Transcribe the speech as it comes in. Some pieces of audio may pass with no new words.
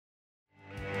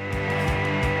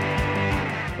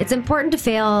It's important to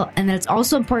fail, and then it's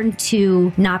also important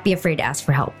to not be afraid to ask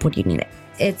for help when you need it.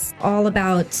 It's all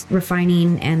about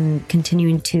refining and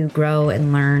continuing to grow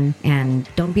and learn, and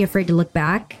don't be afraid to look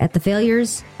back at the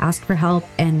failures, ask for help,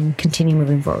 and continue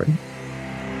moving forward.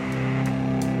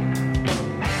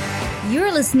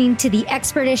 You're listening to the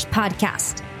Expertish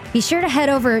podcast. Be sure to head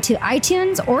over to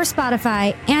iTunes or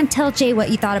Spotify and tell Jay what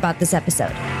you thought about this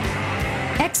episode.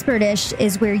 Expertish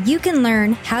is where you can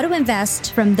learn how to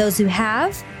invest from those who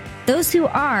have, those who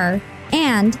are,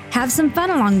 and have some fun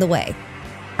along the way.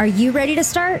 Are you ready to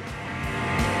start?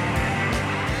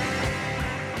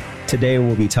 Today,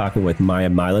 we'll be talking with Maya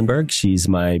Meilenberg. She's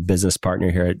my business partner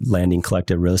here at Landing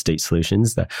Collective Real Estate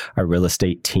Solutions, our real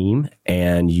estate team.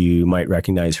 And you might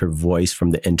recognize her voice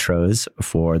from the intros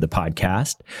for the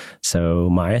podcast. So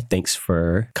Maya, thanks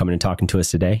for coming and talking to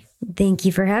us today. Thank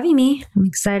you for having me. I'm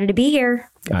excited to be here.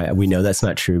 We know that's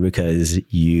not true because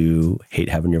you hate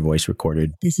having your voice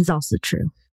recorded. This is also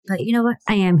true. But you know what?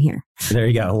 I am here. There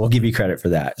you go. We'll give you credit for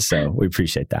that. So we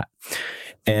appreciate that.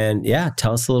 And yeah,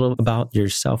 tell us a little about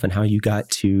yourself and how you got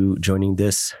to joining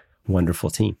this wonderful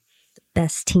team.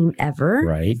 Best team ever.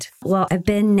 Right. Well, I've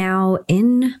been now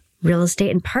in real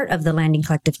estate and part of the Landing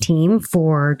Collective team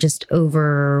for just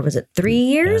over, 3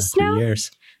 years now? 3 years.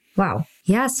 Wow.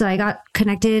 Yeah. So I got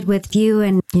connected with you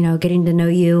and, getting to know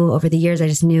you over the years. I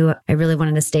just knew I really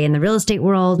wanted to stay in the real estate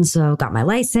world. And so got my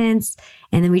license.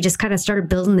 And then we just kind of started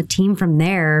building the team from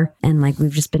there. And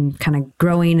we've just been kind of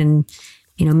growing and,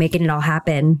 making it all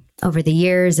happen over the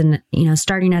years. And,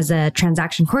 starting as a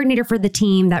transaction coordinator for the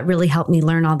team, that really helped me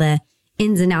learn all the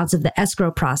ins and outs of the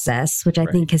escrow process, which I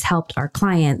think has helped our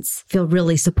clients feel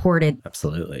really supported.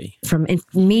 Absolutely. From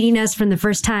meeting us from the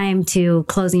first time to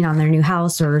closing on their new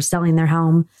house or selling their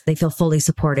home, they feel fully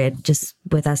supported just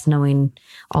with us knowing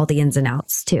all the ins and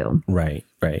outs too. Right.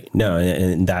 No,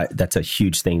 and that's a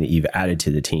huge thing that you've added to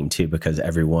the team too, because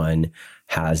everyone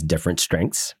has different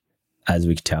strengths, as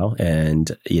we can tell,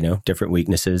 and, different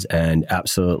weaknesses. And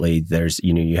absolutely, there's,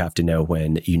 you have to know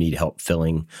when you need help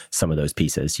filling some of those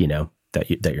pieces, that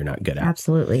you're not good at.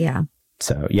 Absolutely. Yeah.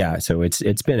 So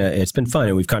it's been fun,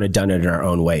 and we've kind of done it in our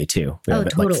own way too. We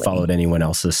haven't totally followed anyone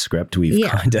else's script. We've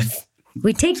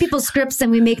we take people's scripts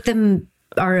and we make them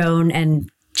our own and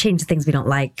change the things we don't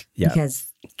like because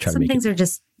some things are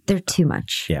just, they're too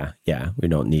much. Yeah. We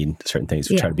don't need certain things.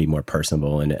 We try to be more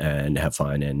personable and have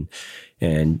fun and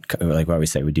like what we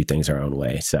say, we do things our own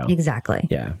way. So exactly.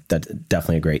 Yeah, that's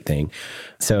definitely a great thing.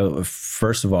 So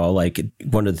first of all,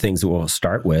 one of the things that we'll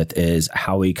start with is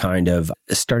how we kind of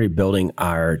started building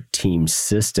our team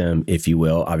system, if you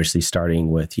will, obviously starting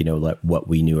with, what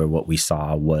we knew or what we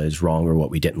saw was wrong or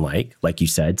what we didn't like. Like you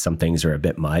said, some things are a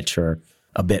bit much or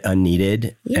a bit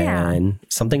unneeded, and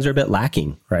some things are a bit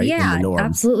lacking, right? Yeah, in the norm.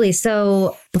 Absolutely.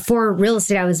 So before real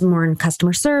estate, I was more in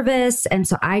customer service. And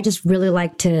so I just really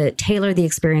like to tailor the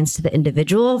experience to the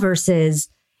individual versus,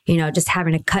 just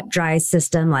having a cut dry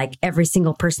system. Like every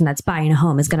single person that's buying a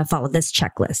home is going to follow this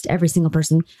checklist. Every single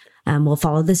person will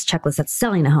follow this checklist that's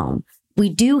selling a home. We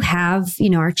do have,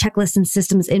 our checklists and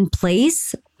systems in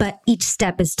place, but each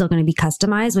step is still going to be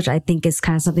customized, which I think is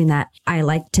kind of something that I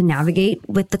like to navigate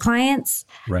with the clients.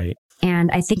 Right. And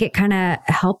I think it kind of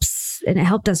helps, and it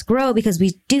helped us grow because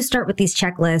we do start with these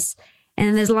checklists.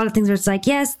 And there's a lot of things where it's like,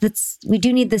 yes, we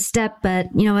do need this step, but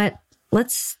you know what?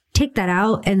 Let's take that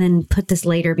out and then put this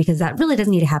later because that really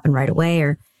doesn't need to happen right away,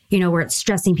 or, where it's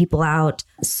stressing people out.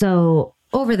 So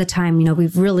over the time,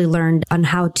 we've really learned on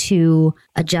how to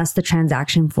adjust the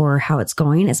transaction for how it's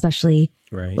going, especially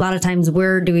a lot of times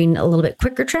we're doing a little bit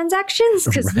quicker transactions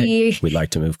because we like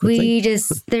to move quickly.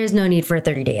 There's no need for a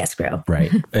 30-day escrow. Right.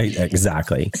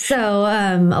 Exactly. So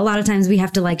a lot of times we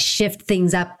have to shift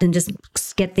things up and just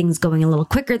get things going a little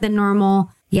quicker than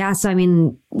normal. Yeah. So,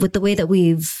 with the way that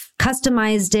we've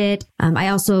customized it, I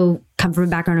also come from a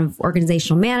background of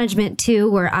organizational management too,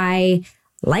 where I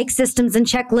like systems and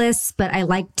checklists, but I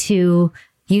like to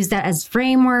use that as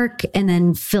framework and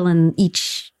then fill in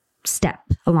each step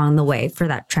along the way for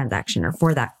that transaction or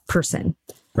for that person.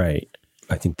 Right.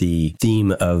 I think the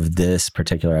theme of this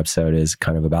particular episode is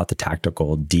kind of about the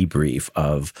tactical debrief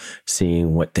of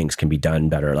seeing what things can be done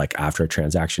better, like after a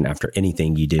transaction, after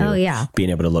anything you do. Oh, yeah. Being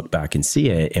able to look back and see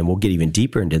it. And we'll get even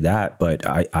deeper into that. But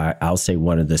I'll say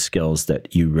one of the skills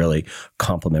that you really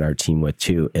complement our team with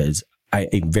too is I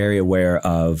am very aware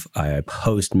of a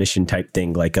post-mission type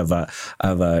thing,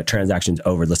 of transactions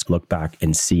over. Let's look back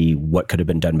and see what could have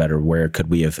been done better. Where could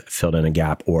we have filled in a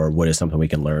gap, or what is something we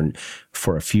can learn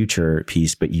for a future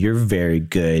piece? But you're very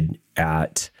good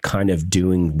at kind of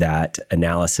doing that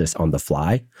analysis on the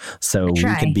fly. So we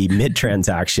could be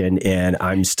mid-transaction and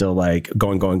I'm still like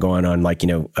going on like,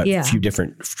 a few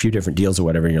different deals or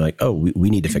whatever. And you're like, oh, we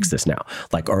need to fix this now.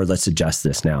 Like, or let's adjust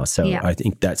this now. So I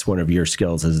think that's one of your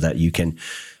skills is that you can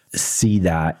see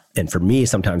that. And for me,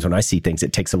 sometimes when I see things,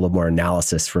 it takes a little more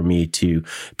analysis for me to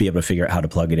be able to figure out how to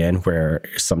plug it in, where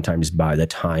sometimes by the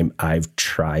time I've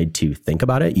tried to think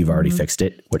about it, you've already fixed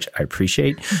it, which I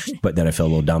appreciate. But then I feel a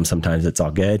little dumb sometimes. It's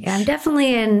all good. Yeah, I'm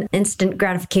definitely an instant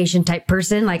gratification type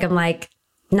person. Like, I'm like,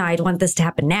 no, I want this to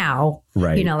happen now.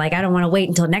 Right. Like, I don't want to wait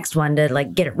until next one to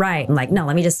like get it right. I'm like, no,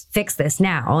 let me just fix this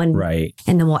now. And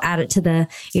and then we'll add it to the,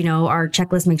 our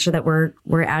checklist, make sure that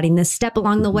we're adding this step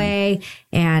along the way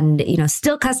and,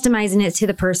 still customizing it to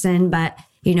the person. But,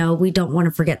 we don't want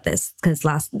to forget this because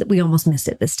we almost missed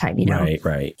it this time,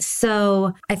 Right.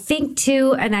 So I think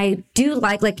too, and I do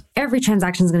like every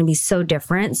transaction is going to be so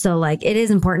different. So like, it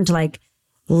is important to like,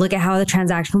 look at how the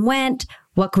transaction went.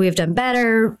 What could we have done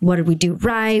better? What did we do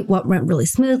right? What went really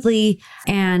smoothly?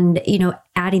 And,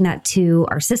 adding that to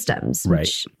our systems,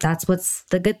 which that's what's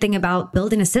the good thing about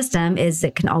building a system is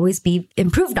it can always be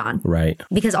improved on. Right.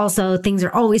 Because also things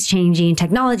are always changing.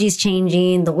 Technology is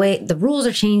changing. The way the rules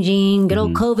are changing. Good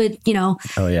old COVID,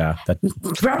 Oh, yeah.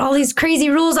 brought all these crazy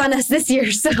rules on us this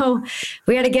year. So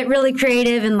we had to get really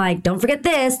creative and like, don't forget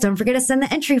this. Don't forget to send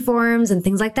the entry forms and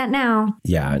things like that now.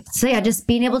 Yeah. So yeah, just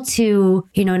being able to,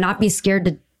 not be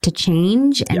scared to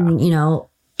change. And,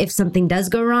 if something does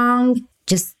go wrong,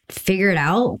 just figure it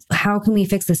out. How can we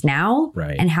fix this now?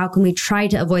 Right. And how can we try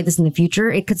to avoid this in the future?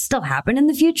 It could still happen in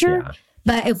the future. Yeah.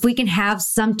 But if we can have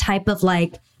some type of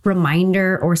like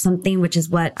reminder or something, which is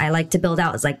what I like to build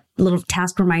out, is like little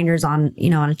task reminders on,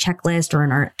 on a checklist or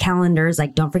in our calendars,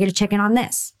 like don't forget to check in on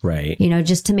this. Right.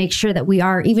 Just to make sure that we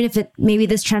are, even if it maybe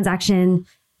this transaction,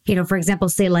 for example,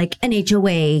 say like an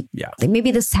HOA. Yeah. Like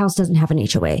maybe this house doesn't have an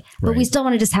HOA, but we still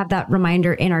want to just have that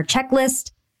reminder in our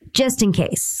checklist just in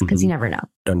case, because you never know.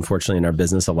 Unfortunately, in our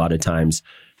business, a lot of times,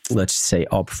 let's say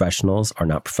all professionals are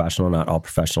not professional. Not all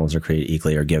professionals are created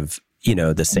equally or give,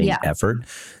 the same effort.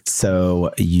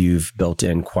 So you've built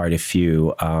in quite a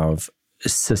few of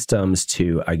systems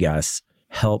to, I guess,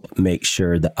 help make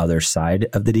sure the other side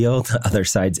of the deal, the other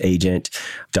side's agent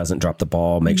doesn't drop the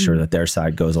ball, make sure that their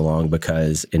side goes along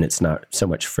and it's not so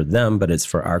much for them, but it's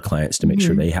for our clients to make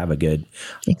sure they have a good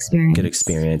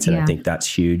experience. And I think that's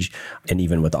huge. And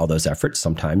even with all those efforts,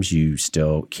 sometimes you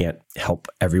still can't help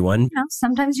everyone.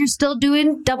 Sometimes you're still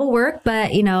doing double work,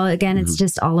 but again, it's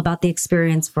just all about the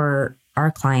experience for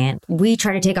our client. We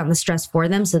try to take on the stress for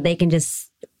them so they can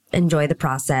just enjoy the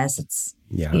process. It's,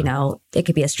 it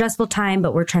could be a stressful time,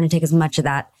 but we're trying to take as much of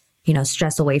that,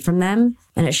 stress away from them.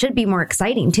 And it should be more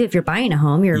exciting too. If you're buying a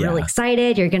home, you're really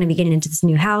excited. You're going to be getting into this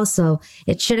new house. So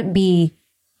it shouldn't be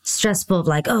stressful of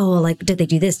like, oh, like, did they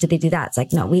do this? Did they do that? It's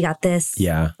like, no, we got this.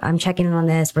 Yeah. I'm checking in on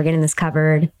this. We're getting this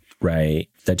covered. Right.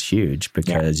 That's huge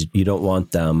because you don't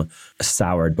want them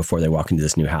soured before they walk into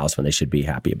this new house when they should be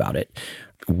happy about it.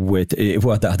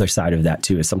 The other side of that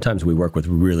too is sometimes we work with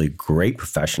really great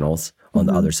professionals on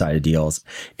the other side of deals.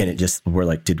 And we're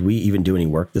like, did we even do any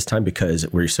work this time? Because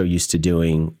we're so used to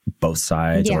doing both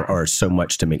sides or so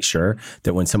much to make sure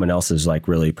that when someone else is like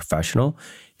really professional,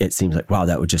 it seems like, wow,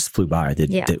 that would just flew by.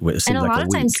 And a lot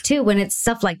of times too, when it's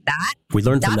stuff like that, we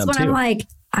learn from them too. That's when I'm like,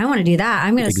 I want to do that.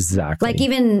 I'm going to like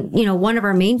even, one of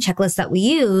our main checklists that we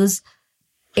use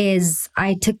is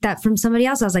I took that from somebody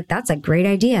else. I was like, that's a great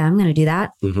idea. I'm going to do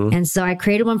that. And so I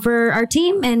created one for our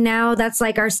team. And now that's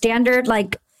like our standard,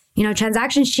 like,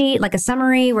 transaction sheet, like a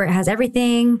summary where it has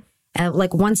everything,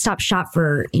 like one-stop shop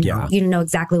for, you to know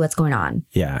exactly what's going on.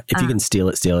 Yeah. If you can steal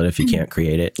it. If you can't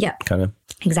create it. Yeah. Kind of.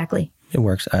 Exactly. It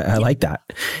works. I like that.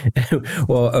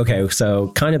 Well, okay. So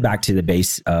kind of back to the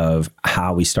base of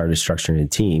how we started structuring a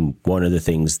team. One of the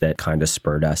things that kind of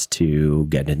spurred us to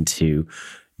get into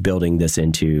building this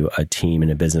into a team and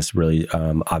a business, really,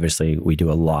 obviously we do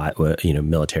a lot with,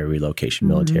 military relocation,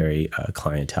 military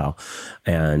clientele.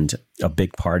 And a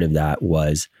big part of that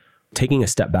was taking a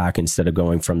step back instead of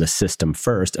going from the system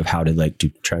first of how to like do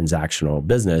transactional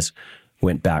business,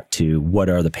 went back to what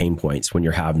are the pain points when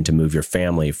you're having to move your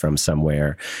family from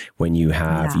somewhere, when you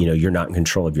have, you're not in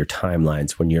control of your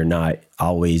timelines, when you don't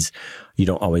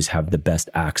always have the best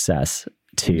access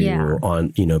to be able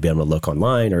to look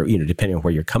online or, depending on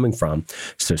where you're coming from.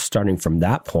 So starting from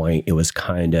that point, it was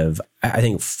kind of, I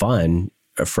think, fun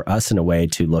for us in a way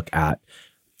to look at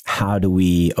how do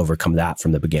we overcome that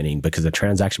from the beginning? Because the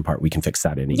transaction part, we can fix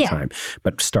that any time.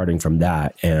 But starting from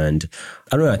that, and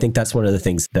I don't know, I think that's one of the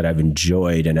things that I've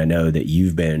enjoyed. And I know that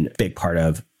you've been a big part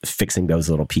of fixing those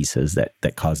little pieces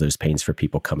that cause those pains for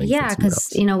people coming. Yeah,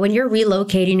 because, when you're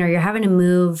relocating or you're having to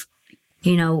move,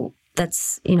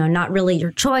 that's, not really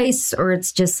your choice, or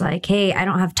it's just like, hey, I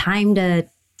don't have time to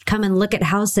come and look at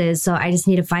houses, so I just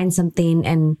need to find something.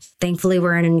 And thankfully,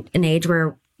 we're in an age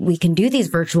where we can do these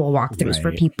virtual walkthroughs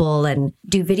for people and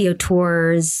do video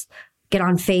tours, get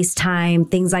on FaceTime,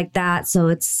 things like that. So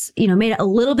it's, made it a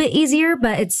little bit easier,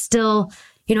 but it's still,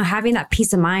 having that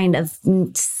peace of mind of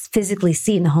physically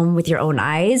seeing the home with your own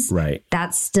eyes. Right.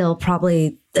 That's still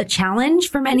probably a challenge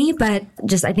for many, but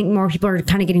just I think more people are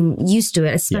kind of getting used to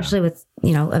it, especially with,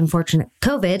 unfortunate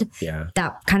COVID. Yeah.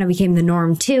 That kind of became the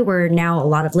norm too, where now a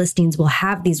lot of listings will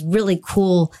have these really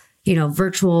cool,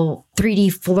 virtual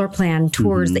 3D floor plan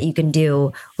tours that you can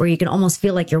do, where you can almost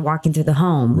feel like you're walking through the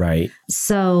home. Right.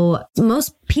 So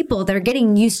most people, they're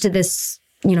getting used to this,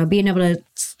 being able to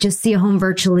just see a home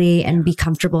virtually and be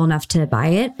comfortable enough to buy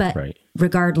it. But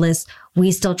regardless,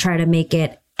 we still try to make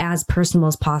it as personal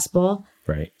as possible.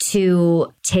 Right.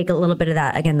 To take a little bit of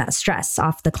that stress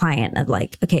off the client of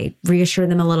like, okay, reassure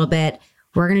them a little bit.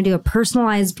 We're going to do a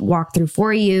personalized walkthrough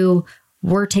for you.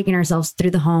 We're taking ourselves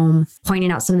through the home,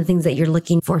 pointing out some of the things that you're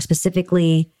looking for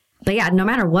specifically. But yeah, no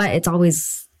matter what, it's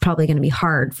always probably going to be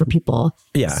hard for people.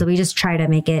 Yeah. So we just try to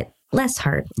make it less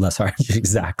hard. Less hard.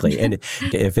 Exactly. And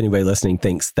if anybody listening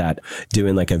thinks that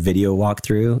doing like a video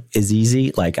walkthrough is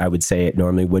easy, like I would say it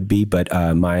normally would be, but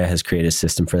Maya has created a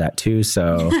system for that too.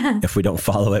 So if we don't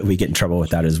follow it, we get in trouble with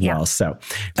that as well. So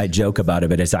I joke about it,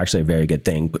 but it's actually a very good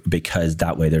thing, because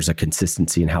that way there's a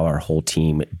consistency in how our whole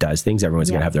team does things. Everyone's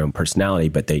going to have their own personality,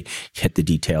 but they hit the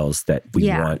details that we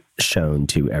want shown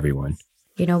to everyone.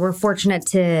 We're fortunate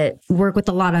to work with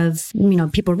a lot of,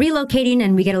 people relocating,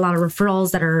 and we get a lot of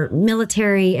referrals that are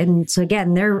military. And so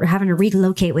again, they're having to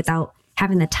relocate without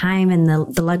having the time and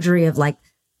the luxury of like,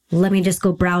 let me just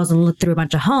go browse and look through a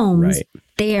bunch of homes. Right.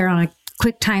 They are on a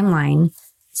quick timeline.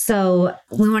 So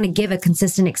we want to give a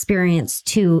consistent experience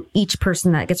to each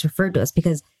person that gets referred to us,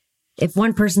 because if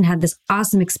one person had this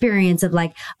awesome experience of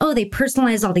like, oh, they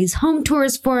personalized all these home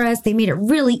tours for us, they made it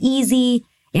really easy,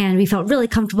 and we felt really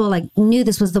comfortable, like knew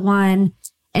this was the one.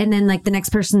 And then like the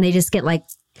next person, they just get like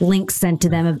links sent to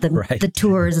them of the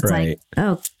tours. It's like,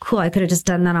 oh, cool. I could have just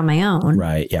done that on my own.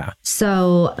 Right. Yeah.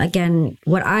 So again,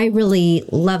 what I really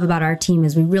love about our team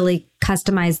is we really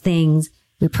customize things,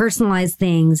 we personalize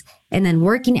things, and then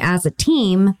working as a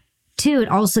team too, it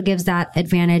also gives that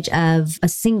advantage of a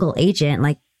single agent.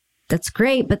 Like that's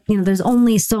great, but there's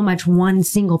only so much one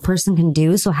single person can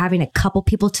do. So having a couple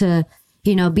people to,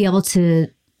 be able to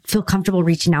feel comfortable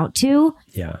reaching out to,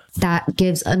 that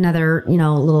gives another,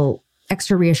 little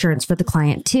extra reassurance for the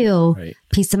client too. Right.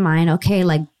 Peace of mind. Okay.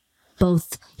 Like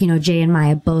both, Jay and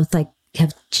Maya both like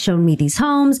have shown me these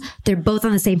homes. They're both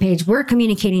on the same page. We're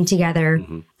communicating together.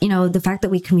 The fact that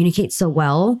we communicate so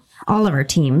well, all of our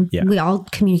team, we all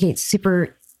communicate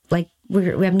super, like we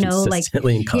have no like,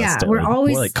 we're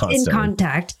always in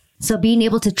contact. So being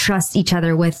able to trust each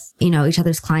other with, each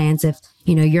other's clients. If,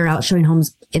 you're out showing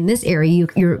homes in this area, you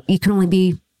can only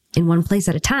be in one place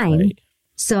at a time. Right.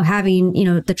 So having,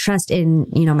 the trust in,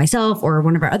 myself or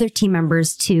one of our other team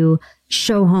members to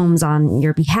show homes on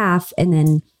your behalf, and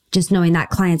then just knowing that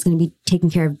client's going to be taken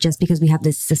care of just because we have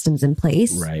these systems in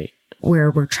place. Right. Where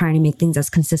we're trying to make things as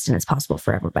consistent as possible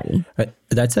for everybody.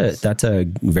 That's a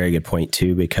very good point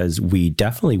too, because we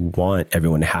definitely want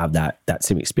everyone to have that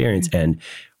same experience. And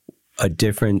a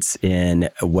difference in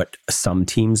what some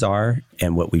teams are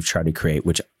and what we've tried to create,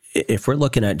 which if we're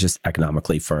looking at just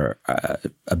economically for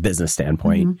a business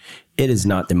standpoint, it is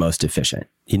not the most efficient.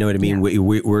 You know what I mean? Yeah.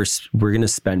 We're going to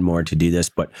spend more to do this,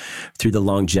 but through the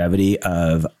longevity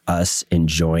of us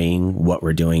enjoying what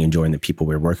we're doing, enjoying the people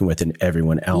we're working with, and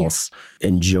everyone else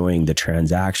enjoying the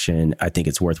transaction, I think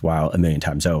it's worthwhile a million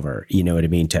times over. You know what I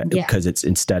mean? Because it's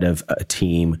instead of a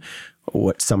team,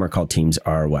 what some are called teams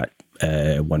are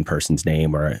one person's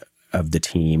name or of the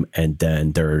team, and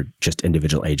then they're just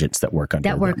individual agents that work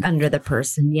under under the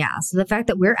person. Yeah. So the fact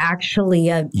that we're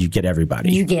actually you get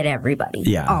everybody.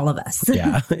 Yeah. All of us.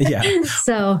 Yeah. Yeah.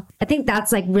 So I think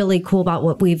that's like really cool about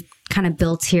what we've kind of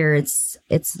built here. It's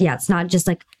not just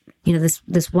like,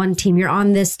 this one team. You're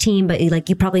on this team, but like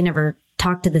you probably never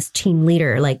talk to this team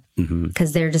leader, like,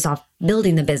 because they're just off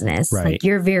building the business. Right. Like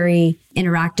you're very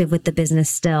interactive with the business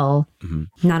still,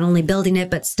 not only building it,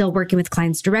 but still working with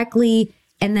clients directly.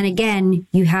 And then again,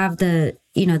 you have the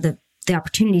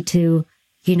opportunity to,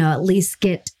 at least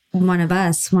get one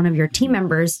of your team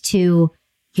members to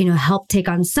help take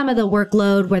on some of the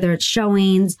workload, whether it's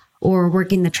showings or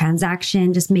working the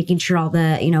transaction, just making sure all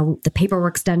the, the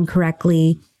paperwork's done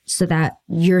correctly so that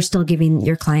you're still giving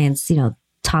your clients,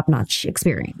 top-notch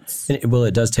experience.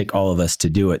 It does take all of us to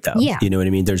do it though. Yeah. You know what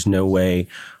I mean? There's no way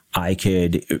I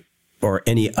could, or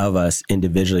any of us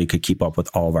individually could keep up with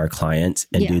all of our clients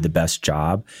and do the best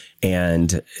job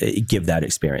and give that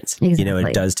experience. Exactly.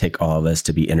 It does take all of us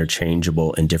to be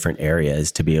interchangeable in different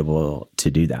areas to be able to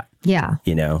do that. Yeah.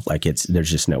 There's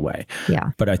just no way.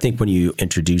 Yeah. But I think when you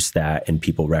introduce that and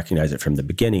people recognize it from the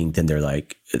beginning, then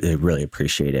they really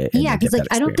appreciate it. Yeah. Because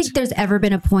I don't think there's ever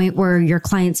been a point where your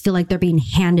clients feel like they're being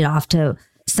handed off to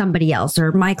somebody else,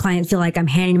 or my client feel like I'm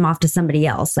handing them off to somebody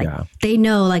else. They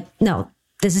know no,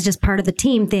 this is just part of the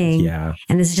team thing. Yeah.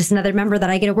 And this is just another member that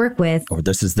I get to work with. Or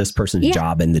this is this person's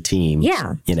job in the team.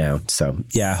 Yeah. So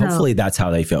hopefully that's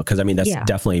how they feel. Cause that's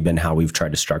definitely been how we've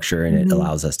tried to structure, and it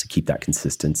allows us to keep that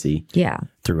consistency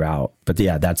throughout. But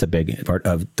that's a big part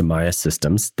of the Maya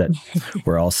systems that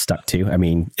we're all stuck to.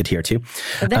 Adhere to.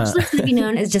 Eventually it's going to be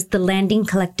known as just the Landing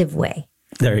Collective way.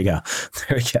 There you go.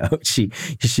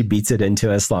 She beats it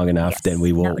into us long enough, then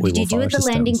we will. Now, did you do it the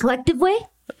Landing Collective way?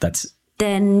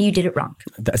 Then you did it wrong.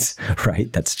 That's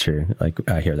right. That's true.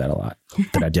 I hear that a lot,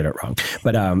 that I did it wrong.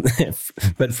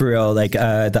 But for real,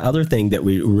 the other thing that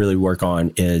we really work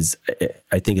on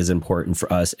I think is important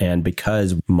for us. And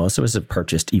because most of us have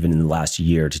purchased even in the last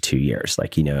year to 2 years,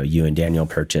 you and Daniel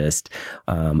purchased,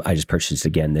 I just purchased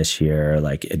again this year,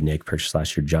 Nick purchased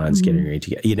last year, John's getting ready to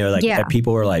get,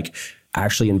 people are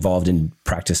actually involved in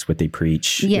practice what they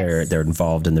preach. Yes. They're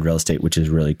involved in the real estate, which is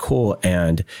really cool.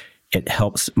 And it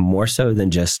helps more so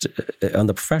than just on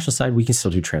the professional side. We can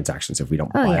still do transactions if we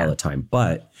don't buy all the time,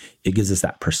 but it gives us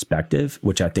that perspective,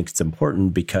 which I think is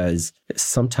important, because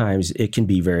sometimes it can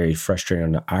be very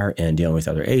frustrating on our end, dealing with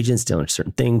other agents, dealing with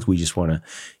certain things. We just want to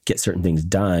get certain things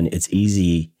done. It's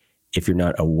easy, if you're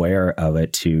not aware of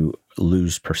it, to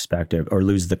lose perspective or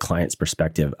lose the client's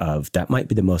perspective of that might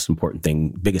be the most important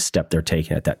thing, biggest step they're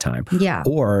taking at that time. Yeah.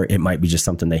 Or it might be just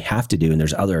something they have to do. And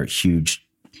there's other huge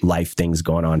life things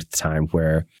going on at the time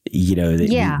where, we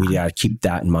got to keep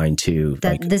that in mind too.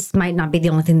 That this might not be the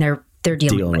only thing they're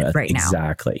dealing with right now.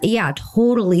 Exactly. Yeah,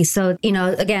 totally. So,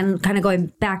 again, kind of going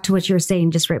back to what you were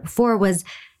saying just right before, was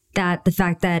that the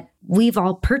fact that we've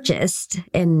all purchased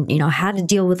and, had to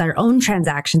deal with our own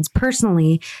transactions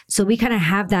personally. So we kind of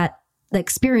have the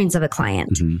experience of a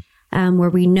client where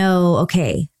we know,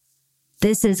 okay,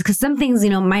 this is, because some things,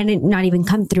 might not even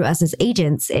come through us as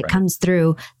agents. It comes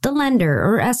through the lender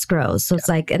or escrow. So it's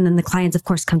and then the clients, of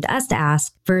course, come to us to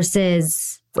ask,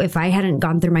 versus if I hadn't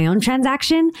gone through my own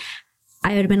transaction,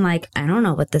 I would have been I don't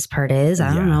know what this part is.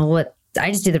 I don't know what,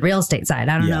 I just do the real estate side.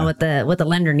 I don't know what the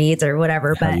lender needs or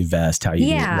whatever. How you vest, how you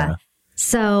do it.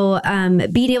 So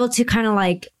being able to kind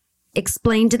of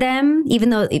explain to them, even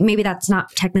though maybe that's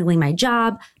not technically my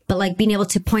job, but being able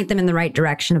to point them in the right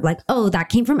direction of oh, that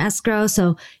came from escrow.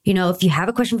 So, if you have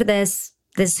a question for this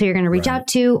is who you're going to reach out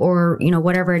to, or,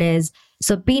 whatever it is.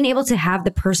 So being able to have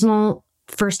the personal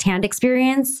firsthand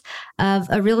experience of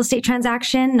a real estate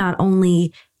transaction, not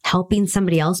only helping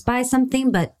somebody else buy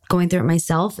something, but going through it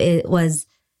myself, it was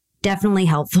definitely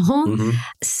helpful.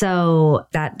 So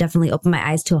that definitely opened my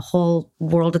eyes to a whole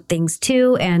world of things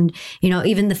too. And,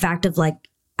 even the fact of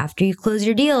after you close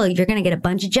your deal, you're going to get a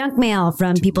bunch of junk mail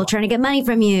from people trying to get money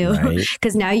from you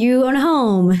because now you own a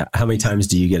home. How many times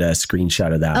do you get a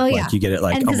screenshot of that? Oh, yeah. You get it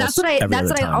and that's what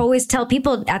I always tell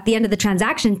people at the end of the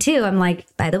transaction too. I'm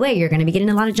by the way, you're going to be getting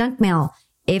a lot of junk mail.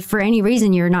 If for any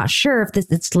reason you're not sure if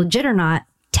it's legit or not,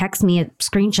 text me a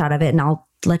screenshot of it and I'll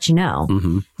let you know.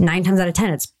 9 times out of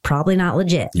 10, it's probably not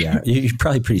legit. Yeah. You're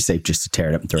probably pretty safe just to tear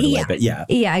it up and throw it away. But yeah.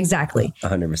 Yeah, exactly.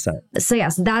 100%.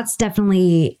 So that's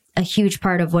definitely a huge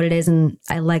part of what it is. And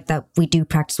I like that we do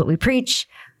practice what we preach.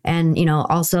 And,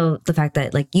 also the fact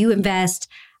that you invest,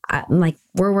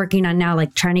 we're working on now,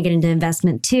 trying to get into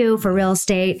investment too for real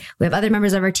estate. We have other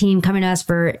members of our team coming to us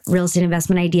for real estate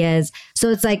investment ideas.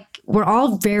 So it's we're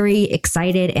all very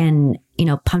excited and,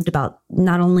 pumped about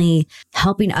not only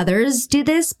helping others do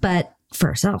this, but for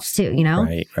ourselves too,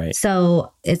 Right.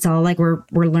 So it's all we're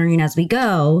learning as we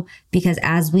go, because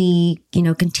as we,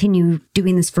 continue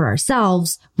doing this for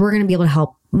ourselves, we're going to be able to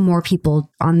help more people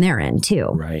on their end too.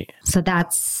 Right. So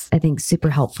that's, I think,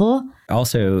 super helpful.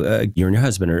 Also, you and your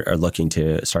husband are looking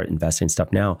to start investing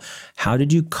stuff now. How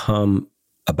did you come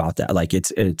about that?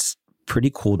 It's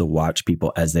pretty cool to watch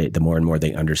people as the more and more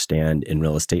they understand in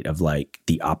real estate of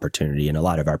the opportunity. And a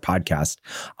lot of our podcast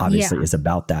obviously is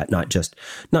about that, not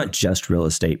just real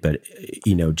estate, but,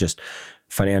 just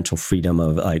financial freedom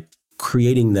of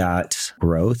creating that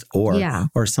growth,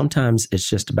 or sometimes it's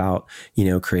just about,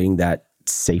 creating that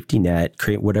safety net,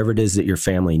 create whatever it is that your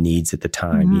family needs at the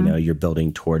time. You're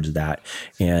building towards that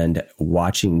and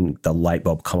watching the light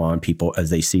bulb come on people as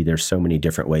they see there's so many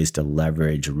different ways to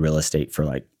leverage real estate for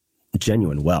like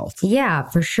genuine wealth. Yeah,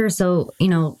 for sure. So,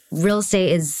 real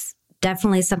estate is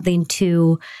definitely something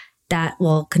that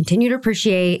will continue to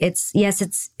appreciate.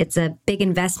 It's a big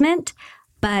investment,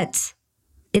 but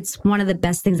it's one of the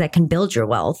best things that can build your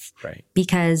wealth. Right.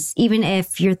 Because even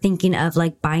if you're thinking of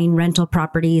like buying rental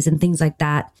properties and things like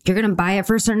that, you're going to buy it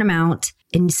for a certain amount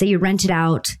and say you rent it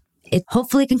out. It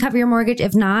hopefully can cover your mortgage.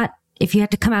 If not, if you have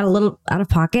to come out a little out of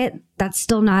pocket, that's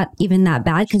still not even that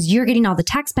bad because you're getting all the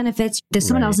tax benefits. There's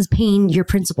someone else is paying your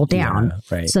principal down.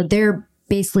 Yeah, right. So they're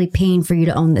basically paying for you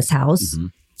to own this house. Mm-hmm.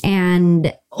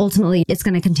 And ultimately, it's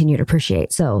going to continue to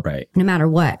appreciate. So no matter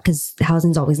what, because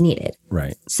housing is always needed.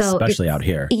 Right. So especially out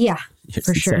here. Yeah, it's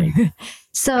for insane. Sure.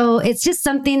 So it's just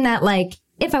something that like,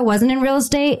 if I wasn't in real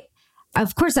estate,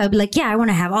 of course I would be like, yeah, I want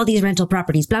to have all these rental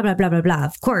properties, blah, blah, blah, blah, blah.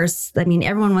 Of course. I mean,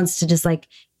 everyone wants to just like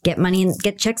get money and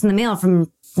get checks in the mail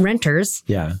from renters.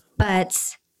 Yeah.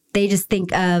 But they just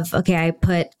think of, okay, I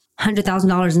put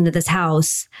 $100,000 into this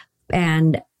house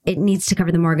and it needs to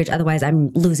cover the mortgage. Otherwise, I'm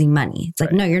losing money. It's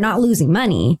like, no, you're not losing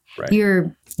money. Right.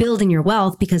 You're building your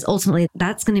wealth because ultimately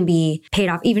that's going to be paid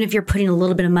off. Even if you're putting a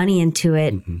little bit of money into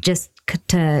it just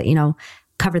to,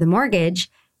 cover the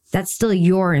mortgage, that's still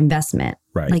your investment.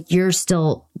 Right. Like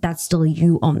that's still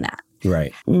you own that.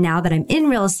 Right. Now that I'm in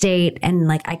real estate and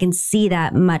like I can see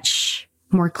that much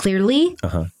more clearly.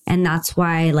 And that's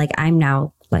why like I'm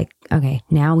now like, okay,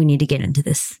 now we need to get into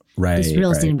this real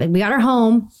estate. We got our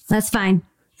home. That's fine.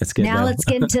 That's good. Now let's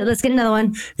get another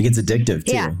one. It gets addictive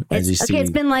too. Yeah. It's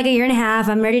been like a year and a half.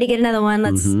 I'm ready to get another one.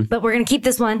 But we're going to keep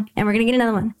this one and we're going to get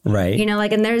another one. Right.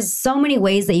 And there's so many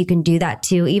ways that you can do that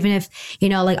too. Even if,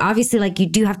 obviously like you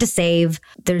do have to save.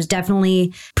 There's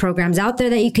definitely programs out there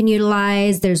that you can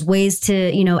utilize. There's ways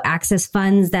to, access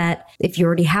funds that if you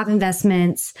already have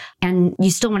investments and you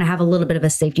still want to have a little bit of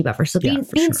a safety buffer. So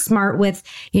being smart with,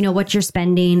 what you're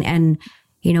spending and,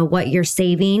 what you're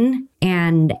saving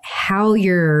and how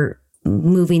you're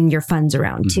moving your funds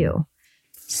around too.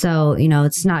 So,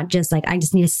 it's not just like, I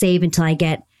just need to save until I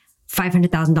get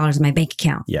 $500,000 in my bank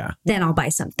account. Yeah. Then I'll buy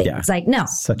something. Yeah. It's like, no,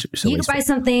 you can buy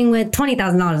something with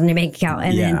 $20,000 in your bank account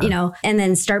and then, and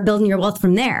then start building your wealth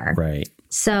from there. Right.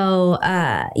 So,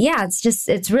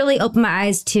 it's really opened my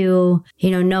eyes to,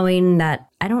 knowing that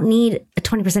I don't need a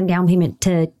 20% down payment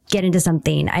to get into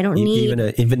something. I don't need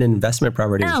even an investment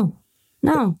property.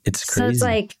 No, it's crazy. So it's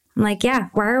like, I'm like, yeah,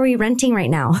 why are we renting right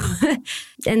now?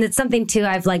 And it's something too,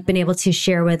 I've like been able to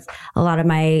share with a lot of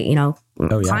my,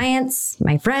 clients,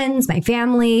 my friends, my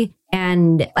family.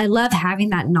 And I love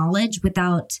having that knowledge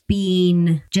without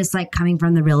being just like coming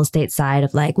from the real estate side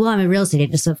of like, well, I'm a real estate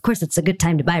agent. So of course it's a good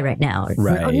time to buy right now. Or,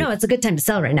 right. Oh no, it's a good time to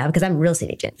sell right now because I'm a real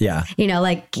estate agent. Yeah.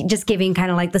 Like just giving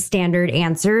kind of like the standard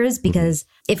answers because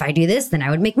if I do this, then I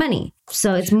would make money.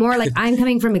 So it's more like I'm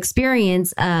coming from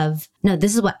experience of, no,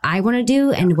 this is what I want to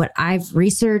do and what I've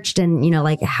researched and,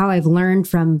 like how I've learned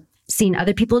from seeing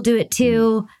other people do it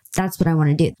too. That's what I want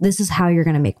to do. This is how you're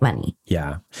going to make money.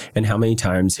 Yeah. And how many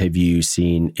times have you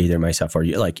seen either myself or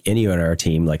you, like anyone on our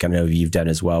team, like I know you've done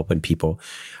as well, when people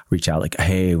reach out like,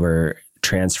 hey, we're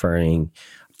transferring.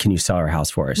 Can you sell our house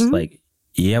for us? Like,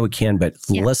 yeah, we can, but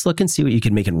let's look and see what you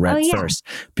can make in rent first,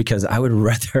 because I would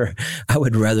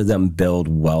rather them build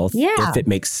wealth if it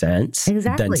makes sense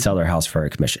than sell their house for a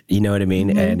commission. You know what I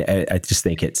mean? And I just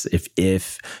think it's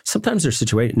if sometimes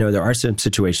there are some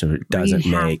situations where it doesn't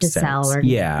make sense.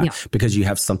 Because you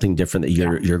have something different that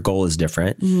your goal is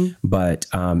different. But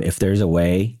if there's a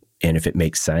way and if it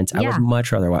makes sense, I would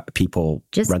much rather people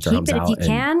just rent their homes out. Just keep it if you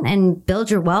can and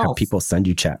build your wealth. Have people send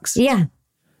you checks. Yeah.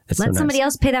 It's Let somebody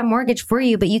else pay that mortgage for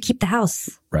you, but you keep the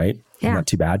house. Right? Yeah. Not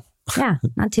too bad. Yeah,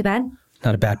 not too bad.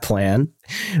 Not a bad plan.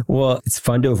 Well, it's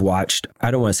fun to have watched.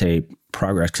 I don't want to say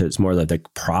progress because it's more like the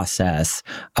process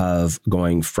of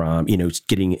going from,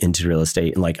 getting into real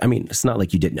estate. And it's not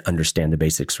like you didn't understand the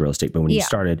basics of real estate, but when you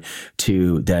started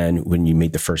to then when you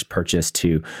made the first purchase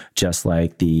to just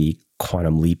like the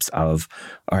quantum leaps of,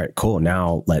 all right, cool.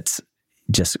 Now let's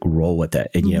just roll with it,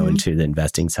 and, into the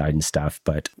investing side and stuff.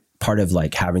 But part of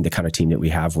like having the kind of team that we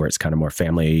have where it's kind of more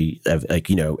family of like,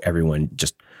 everyone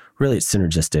just really it's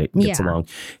synergistic, gets along.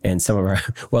 And some of our,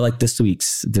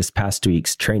 this past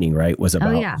week's training, right, was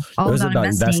about, it was about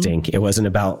investing. It wasn't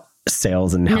about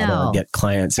sales and how to get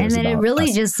clients. And then it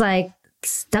really just like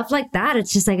stuff like that.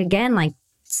 It's just like, again, like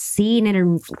seeing it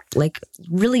and like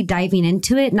really diving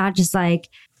into it, not just like,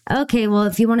 okay, well,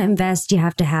 if you want to invest, you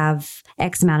have to have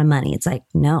X amount of money. It's like,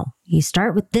 no, you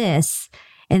start with this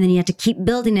and then you have to keep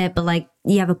building it, but like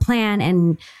you have a plan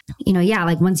and, you know, yeah,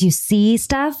 like once you see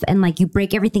stuff and like you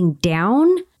break everything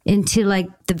down into like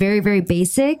the very, very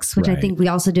basics, which I think we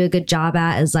also do a good job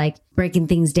at, is like breaking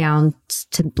things down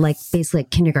to like basically a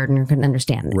kindergartner can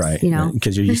understand this, right? You know,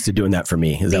 because you're used to doing that for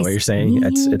me. Is that what you're saying?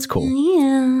 It's cool.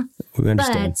 Yeah, we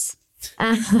understand.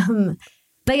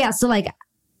 But yeah, so like,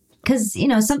 because you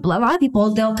know, a lot of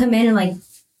people, they'll come in and like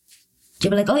you'll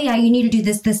be like, oh yeah, you need to do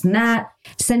this, this, and that.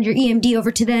 Send your EMD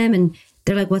over to them, and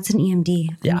they're like, what's an EMD?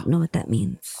 I don't know what that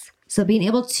means. So being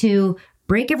able to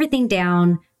break everything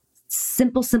down.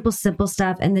 Simple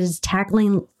stuff, and then just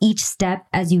tackling each step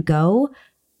as you go,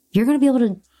 you're going to be able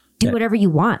to do whatever you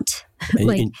want.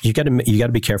 Like, you got to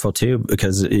be careful too,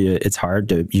 because it's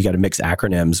hard you got to mix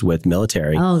acronyms with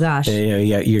military. Oh gosh.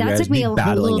 You guys be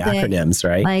battling acronyms,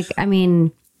 right? Like, I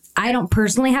mean, I don't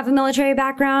personally have a military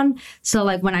background. So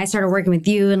like when I started working with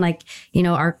you and like, you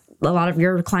know, a lot of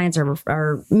your clients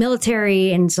are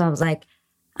military. And so I was like,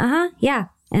 yeah.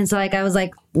 And so like I was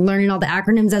like learning all the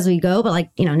acronyms as we go, but like,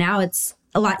 you know, now it's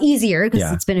a lot easier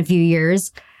because it's been a few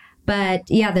years. But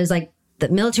yeah, there's like the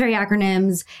military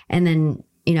acronyms and then,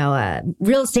 you know,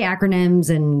 real estate acronyms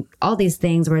and all these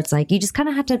things where it's like you just kind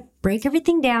of have to break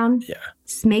everything down. Yeah.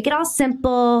 Just make it all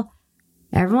simple.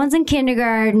 Everyone's in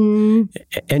kindergarten.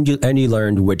 And you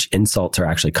learned which insults are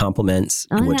actually compliments,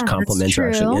 which compliments are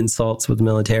actually insults with the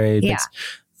military. Yeah.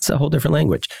 It's a whole different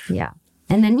language. Yeah.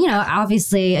 And then, you know,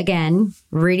 obviously, again,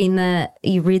 you read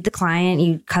the client,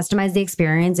 you customize the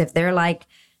experience. If they're like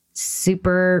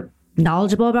super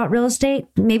knowledgeable about real estate,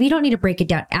 maybe you don't need to break it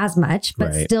down as much,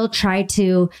 but still try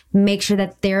to make sure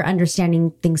that they're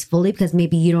understanding things fully, because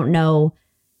maybe you don't know,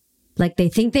 like they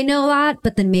think they know a lot,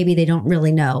 but then maybe they don't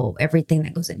really know everything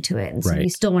that goes into it. And so you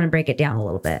still want to break it down a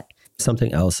little bit.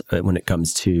 Something else when it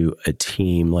comes to a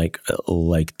team like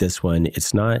this one,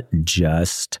 it's not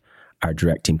just our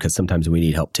direct team, because sometimes we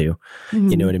need help too.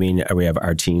 You know what I mean? We have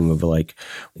our team of like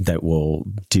that will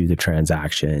do the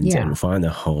transactions and find the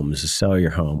homes, sell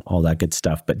your home, all that good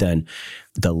stuff. But then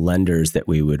the lenders that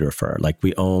we would refer, like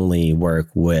we only work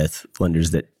with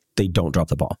lenders that they don't drop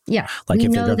the ball. Yeah. Like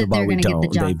if they drop the ball, we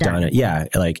don't. They've done it. Yeah.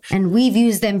 Like, and we've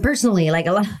used them personally, like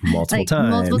a lot, multiple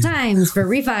times for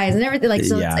refis and everything. Like,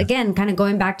 so it's, again, kind of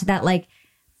going back to that, like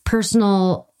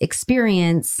personal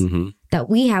experience that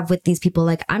we have with these people.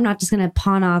 Like, I'm not just going to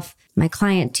pawn off my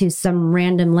client to some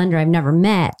random lender I've never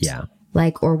met,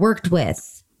 like, or worked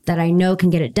with that I know can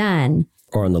get it done.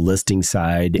 Or on the listing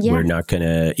side, we're not going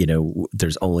to, you know,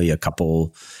 there's only a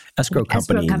couple escrow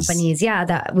companies.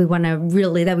 That we want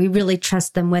to that we really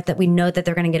trust them with, that we know that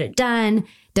they're going to get it done.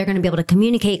 They're going to be able to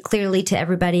communicate clearly to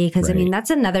everybody. Because I mean,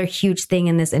 that's another huge thing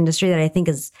in this industry that I think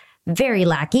is very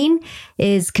lacking,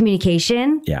 is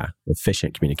communication. Yeah.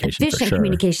 Efficient communication.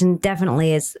 Communication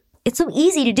definitely is. It's so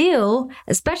easy to do,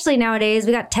 especially nowadays.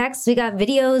 We got texts, we got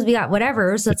videos, we got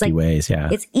whatever. So it's like ways,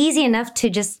 it's easy enough to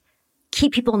just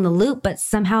keep people in the loop, but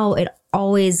somehow it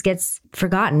always gets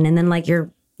forgotten. And then like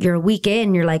you're a week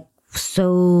in, you're like,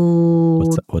 so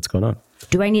what's going on?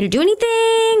 Do I need to do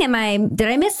anything? Did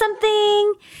I miss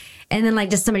something? And then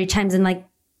like just somebody chimes in like,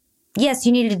 yes,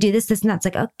 you needed to do this, and that. It's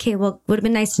like, okay, well, would have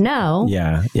been nice to know.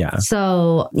 Yeah. Yeah.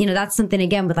 So, you know, that's something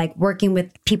again with like working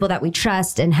with people that we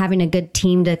trust and having a good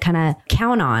team to kind of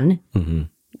count on.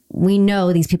 We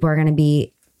know these people are going to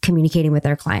be communicating with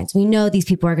our clients. We know these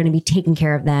people are going to be taking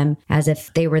care of them as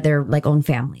if they were their like own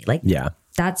family. Like,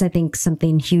 that's, I think,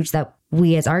 something huge that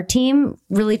we as our team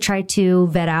really try to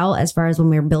vet out as far as when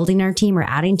we're building our team or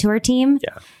adding to our team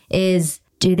is,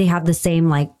 do they have the same,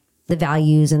 like the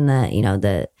values and the, you know,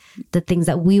 the things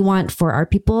that we want for our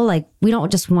people. Like, we don't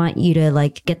just want you to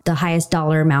like get the highest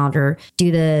dollar amount or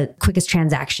do the quickest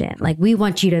transaction. Like, we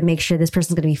want you to make sure this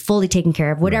person's going to be fully taken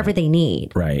care of, whatever they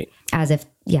need. Right. As if,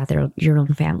 they're your own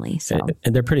family. So,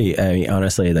 and they're pretty, I mean,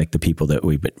 honestly, like the people that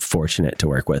we've been fortunate to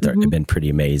work with have been pretty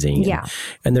amazing. Yeah.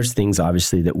 And there's things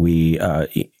obviously that we,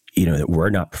 you know, that we're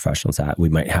not professionals at. We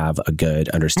might have a good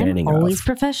understanding of. Always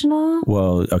professional?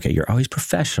 Well, okay, you're always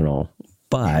professional.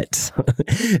 But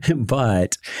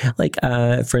like,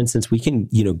 for instance, we can,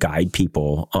 you know, guide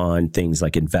people on things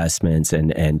like investments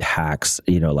and hacks,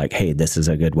 you know, like, hey, this is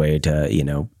a good way to, you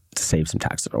know, save some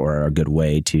taxes, or a good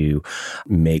way to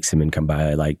make some income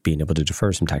by like being able to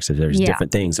defer some taxes. There's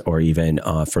different things, or even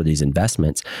for these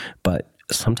investments. But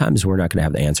sometimes we're not going to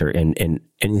have the answer in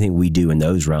anything we do in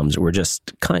those realms. We're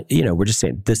just we're just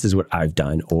saying, this is what I've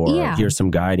done, or here's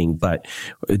some guiding. But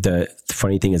the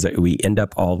funny thing is that we end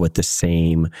up all with the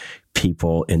same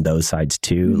people in those sides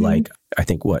too. Like I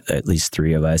think at least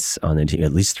 3 of us on the team,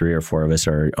 at least 3 or 4 of us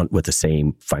are with the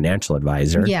same financial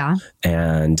advisor. Yeah.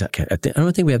 And I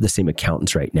don't think we have the same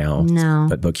accountants right now. No.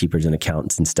 But bookkeepers and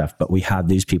accountants and stuff. But we have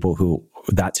these people who,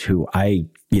 that's who I,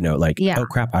 oh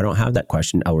crap, I don't have that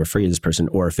question. I'll refer you to this person.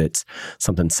 Or if it's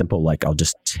something simple, like I'll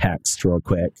just text real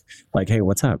quick, like, hey,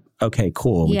 what's up? Okay,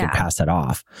 cool. We can pass that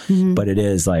off. Mm-hmm. But it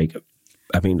is like,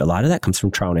 a lot of that comes from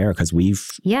trial and error because we've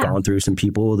gone through some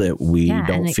people that we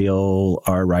don't feel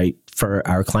are right for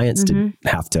our clients to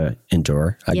have to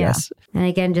endure, I guess. And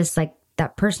again, just like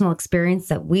that personal experience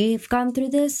that we've gone through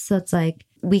this. So it's like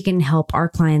we can help our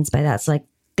clients by that. So like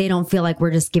they don't feel like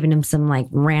we're just giving them some like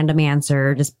random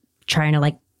answer, just trying to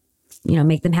like,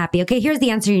 make them happy. Okay, here's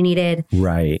the answer you needed.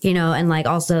 Right. And like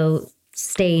also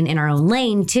staying in our own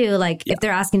lane too. Like if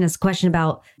they're asking us a question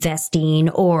about vesting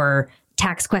or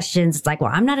tax questions, it's like,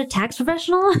 well, I'm not a tax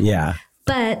professional. Yeah.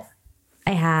 But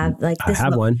I have like this. I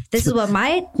have one. This is what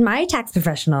my tax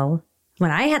professional, when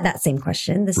I had that same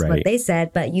question, this is what they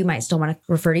said, but you might still want to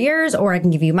refer to yours, or I can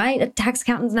give you my tax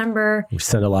accountant's number. We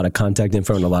send a lot of contact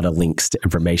info and a lot of links to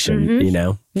information,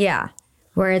 Yeah.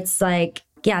 Where it's like,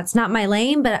 it's not my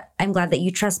lane, but I'm glad that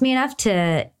you trust me enough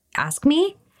to ask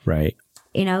me. Right.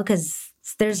 Because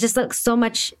there's just like so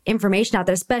much information out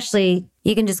there, especially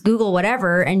you can just Google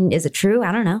whatever. And is it true?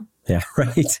 I don't know. Yeah,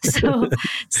 right. So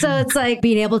it's like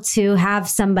being able to have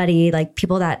somebody like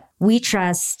people that we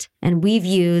trust and we've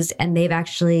used and they've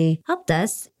actually helped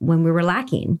us when we were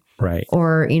lacking. Right.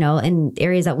 Or, in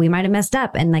areas that we might have messed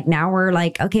up. And like now we're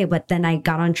like, okay, but then I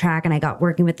got on track and I got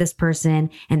working with this person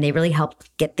and they really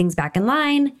helped get things back in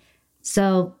line.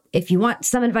 So if you want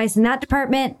some advice in that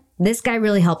department, this guy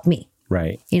really helped me.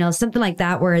 Right. Something like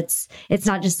that where it's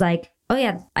not just like, oh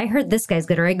yeah, I heard this guy's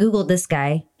good or I Googled this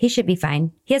guy. He should be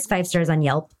fine. He has 5 stars on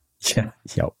Yelp. Yeah.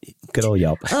 Yelp. Good old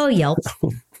Yelp. Oh, Yelp.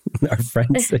 Our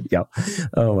friends at Yelp.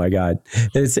 Oh my God.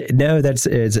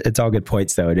 It's all good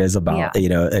points though. It is about,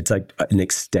 it's like an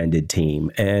extended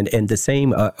team and the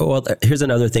same, here's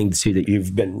another thing too that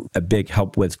you've been a big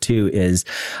help with too is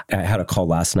I had a call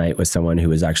last night with someone who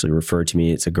was actually referred to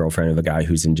me. It's a girlfriend of a guy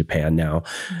who's in Japan now.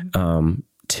 Mm-hmm.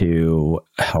 To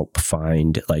help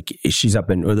find, like, she's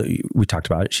up in, we talked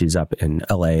about it, she's up in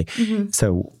LA. Mm-hmm.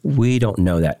 So we don't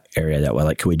know that area that well.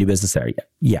 Like, can we do business there?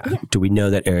 Yeah. Do we know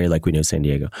that area like we know San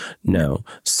Diego? No.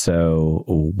 So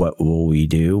what will we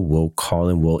do? We'll call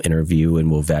and we'll interview and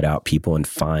we'll vet out people and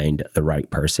find the right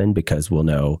person because we'll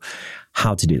know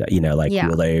how to do that.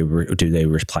 Do they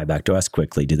reply back to us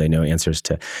quickly? Do they know answers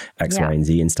to X, Y, and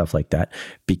Z and stuff like that?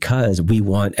 Because we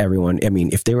want everyone,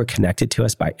 if they were connected to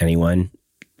us by anyone,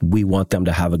 we want them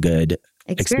to have a good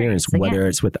experience whether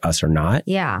it's with us or not.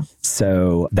 Yeah.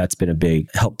 So that's been a big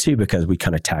help too, because we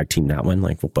kind of tag team that one.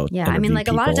 Like we'll both. Yeah. Like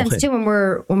a lot of times too, when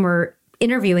we're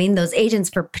interviewing those agents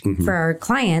for our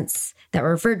clients that were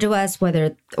referred to us,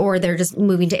 or they're just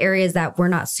moving to areas that we're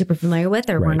not super familiar with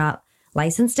or we're not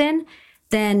licensed in,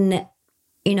 then,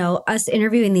 us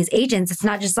interviewing these agents, it's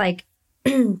not just like,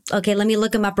 okay, let me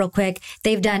look them up real quick.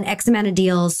 They've done X amount of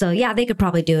deals. So they could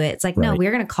probably do it. It's like, no,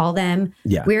 we're going to call them.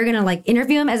 Yeah. We're going to like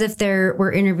interview them as if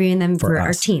we're interviewing them for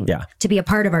our team, to be a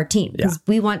part of our team. Because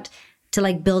we want to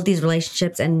like build these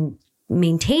relationships and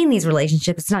maintain these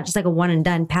relationships. It's not just like a one and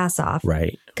done pass off.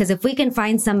 Right. Because if we can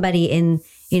find somebody in,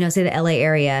 say the LA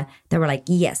area that we're like,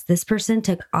 yes, this person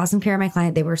took awesome care of my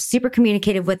client. They were super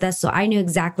communicative with us. So I knew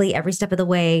exactly every step of the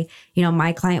way,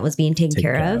 my client was being taken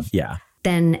care of. Yeah.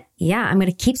 Then I'm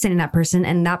going to keep sending that person.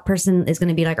 And that person is going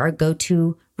to be like our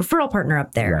go-to referral partner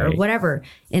up there or whatever,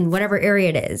 in whatever area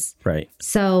it is. Right.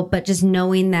 So, but just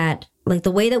knowing that like the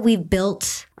way that we've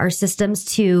built our systems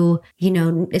to,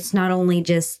 it's not only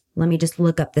just, let me just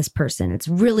look up this person. It's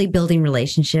really building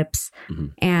relationships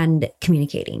and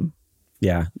communicating.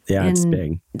 Yeah. Yeah. It's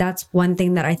big. That's one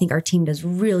thing that I think our team does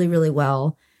really, really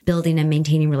well, building and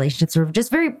maintaining relationships, or just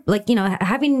very like,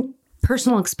 having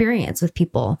personal experience with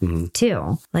people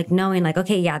too. Like knowing like,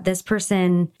 okay, this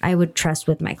person I would trust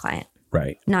with my client.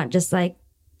 Right. Not just like,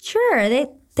 sure,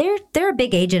 they're a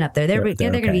big agent up there. They're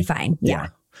going to be fine. Yeah.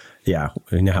 Yeah.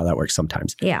 We know how that works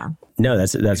sometimes. Yeah. No,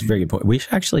 that's a very good point. We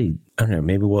should actually, I don't know,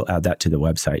 maybe we'll add that to the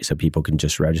website so people can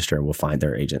just register and we'll find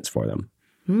their agents for them,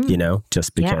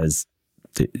 just because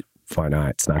why not?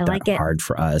 It's not that hard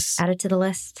for us. Add it to the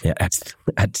list. Yeah, add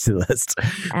to the list.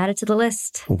 Add it to the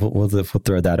list. We'll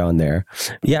throw that on there.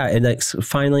 Yeah, and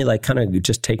finally, like kind of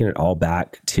just taking it all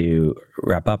back to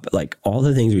wrap up, like all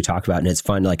the things we talked about, and it's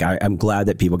fun. Like I'm glad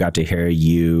that people got to hear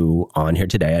you on here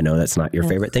today. I know that's not your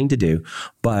favorite thing to do,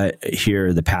 but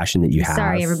hear the passion that you have.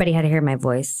 Sorry, everybody had to hear my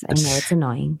voice. I know it's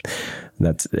annoying.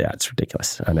 It's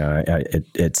ridiculous. I know.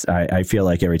 I feel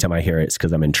like every time I hear it, it's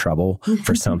because I'm in trouble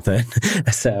for something.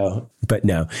 So, but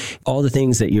no, all the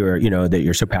things that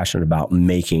you're so passionate about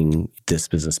making this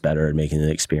business better and making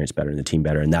the experience better and the team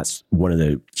better. And that's one of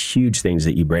the huge things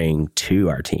that you bring to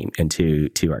our team and to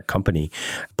our company.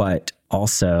 But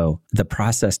also the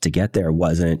process to get there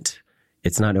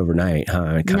it's not overnight,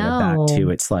 huh? Kind of back to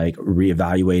it's like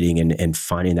reevaluating and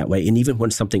finding that way. And even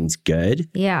when something's good,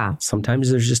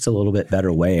 sometimes there's just a little bit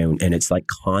better way. And it's like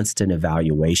constant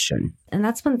evaluation. And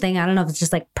that's one thing. I don't know if it's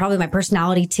just like probably my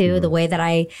personality too, the way that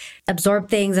I absorb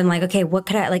things. And like, okay,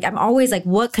 I'm always like,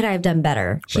 what could I have done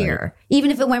better here? Right.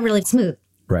 Even if it went really smooth.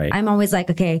 Right. I'm always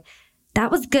like, okay, that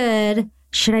was good.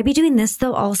 Should I be doing this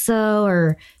though also?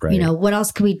 Or, what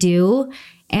else could we do?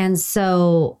 And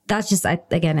so that's just, I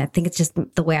think it's just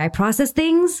the way I process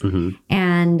things. Mm-hmm.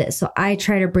 And so I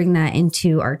try to bring that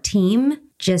into our team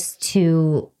just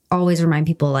to always remind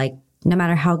people, like, no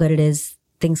matter how good it is,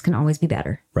 things can always be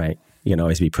better. Right. You can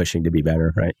always be pushing to be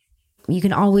better, right? You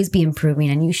can always be improving,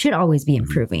 and you should always be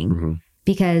improving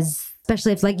because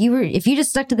especially if you just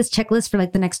stuck to this checklist for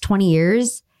like the next 20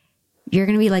 years, you're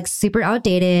going to be like super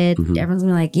outdated. Everyone's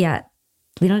going to be like, yeah,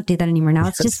 we don't do that anymore. Now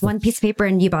it's just one piece of paper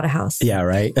and you bought a house. Yeah,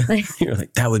 right. You're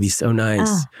like, that would be so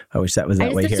nice. I wish that was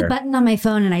that way here. I just pushed a button on my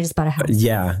phone and I just bought a house.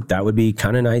 Yeah, that would be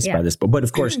kind of nice by this. But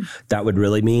of course, that would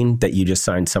really mean that you just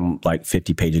signed some like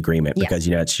 50-page agreement because,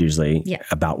 it's usually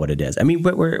about what it is. I mean,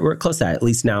 but we're close to that. At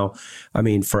least now, I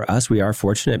mean, for us, we are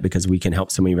fortunate because we can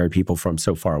help so many of our people from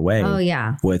so far away. Oh,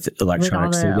 yeah. With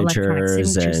electronic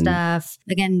signatures and stuff.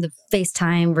 Again, the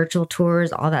FaceTime, virtual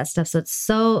tours, all that stuff.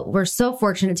 So we're so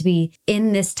fortunate to be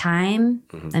in this time.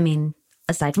 I mean,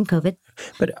 aside from COVID,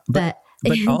 but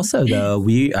also though,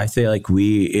 I feel like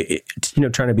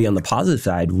trying to be on the positive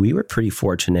side, we were pretty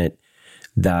fortunate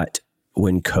that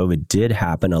when COVID did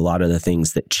happen, a lot of the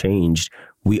things that changed,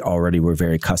 we already were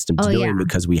very accustomed to doing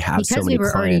because we have so many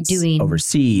clients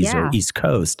overseas or East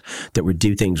Coast that would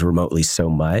do things remotely so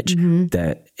much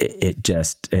that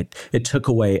it took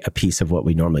away a piece of what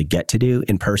we normally get to do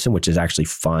in person, which is actually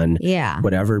fun,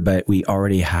 whatever. But we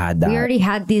already had that. We already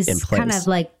had these kind of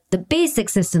like the basic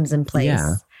systems in place.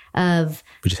 Yeah. Of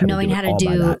knowing how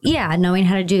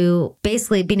to do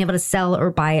basically being able to sell or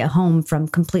buy a home from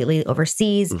completely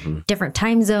overseas, different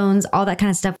time zones, all that kind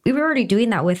of stuff. We were already doing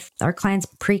that with our clients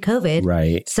pre-COVID.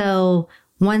 Right. So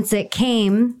once it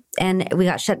came and we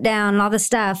got shut down and all this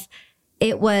stuff,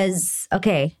 it was,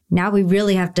 okay, now we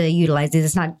really have to utilize these.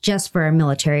 It's not just for our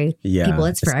military people.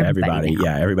 It's for everybody.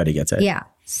 Yeah, everybody gets it. Yeah.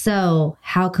 So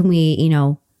how can we,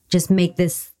 just make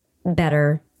this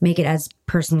better, make it as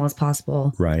personal as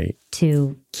possible, right?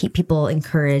 To keep people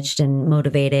encouraged and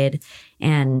motivated,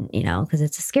 and because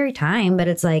it's a scary time, but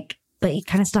it's like, but you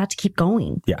kind of still have to keep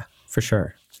going. Yeah, for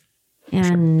sure.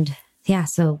 And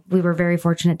so we were very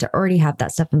fortunate to already have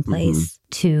that stuff in place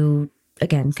to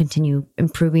again continue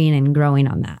improving and growing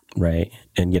on that. Right,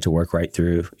 and get to work right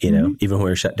through. Even when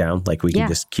we're shut down, like we can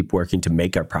just keep working to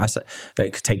make our process.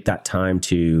 Like take that time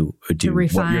to do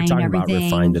what you're talking about,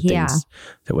 refine the things,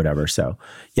 that whatever. So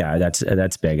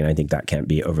that's big, and I think that can't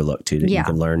be overlooked too. That you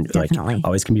can learn, definitely. Like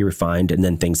always can be refined, and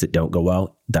then things that don't go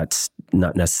well, that's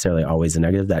not necessarily always a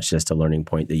negative. That's just a learning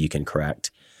point that you can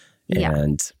correct.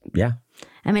 And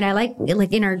I mean, I like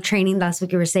in our training last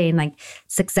week, you were saying like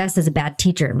success is a bad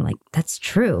teacher. I'm like, that's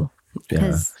true.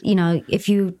 Because,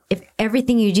 if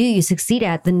everything you do, you succeed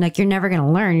at, then like, you're never going to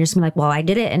learn. You're just gonna be like, well, I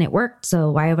did it and it worked.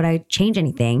 So why would I change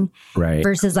anything? Right.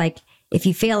 Versus like, if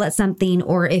you fail at something,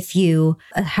 or if you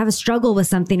have a struggle with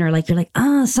something, or like, you're like,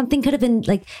 something could have been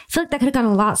like, I feel like that could have gone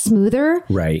a lot smoother.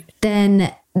 Right.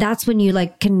 Then that's when you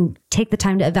like can take the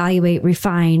time to evaluate,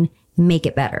 refine, make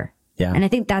it better. Yeah. And I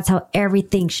think that's how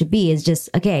everything should be, is just,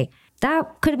 okay,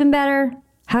 that could have been better.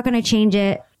 How can I change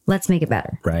it? Let's make it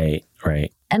better. Right.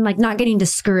 Right. And like not getting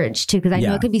discouraged too, because I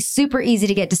know it can be super easy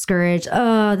to get discouraged.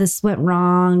 Oh, this went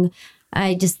wrong.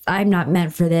 I'm not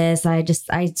meant for this. I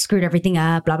screwed everything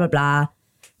up, blah, blah, blah.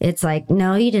 It's like,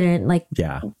 no, you didn't. Like,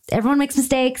 everyone makes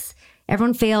mistakes.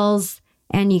 Everyone fails.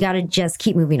 And you got to just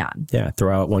keep moving on. Yeah.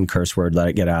 Throw out one curse word, let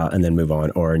it get out, and then move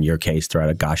on. Or in your case, throw out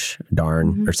a gosh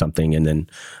darn or something, and then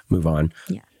move on.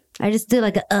 Yeah. I just do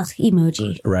like a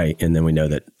emoji. Right. And then we know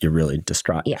that you're really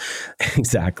distraught. Yeah.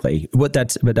 Exactly. But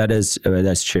that's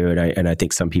true. And I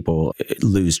think some people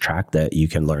lose track that you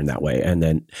can learn that way. And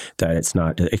then that it's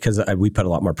not, because we put a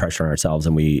lot more pressure on ourselves,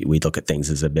 and we look at things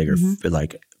as a bigger,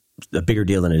 like a bigger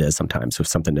deal than it is sometimes if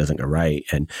something doesn't go right.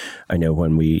 And I know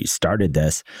when we started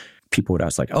this, people would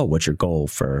ask like, oh, what's your goal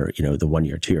for, the 1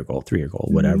 year, 2 year goal, 3 year goal,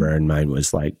 whatever. And mine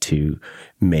was like to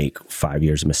make 5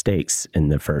 years of mistakes in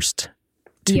the first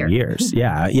 2 years.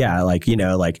 Yeah. Like,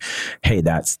 hey,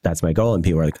 that's my goal. And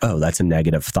people are like, oh, that's a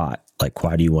negative thought. Like,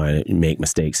 why do you want to make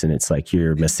mistakes? And it's like,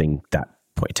 you're missing that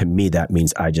point. To me, that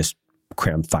means I just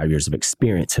crammed 5 years of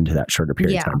experience into that shorter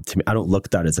period of time. To me, I don't look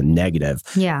at that as a negative.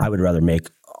 Yeah. I would rather make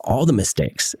all the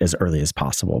mistakes as early as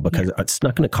possible because it's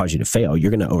not going to cause you to fail. You're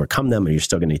going to overcome them and you're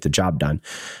still going to get the job done.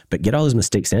 But get all those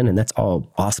mistakes in, and that's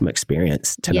all awesome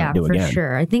experience to not do again. Yeah, for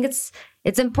sure. I think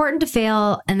it's important to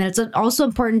fail, and then it's also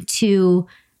important to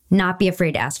not be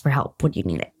afraid to ask for help when you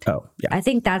need it. Oh, yeah. I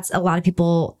think that's a lot of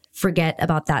people forget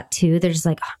about that too. They're just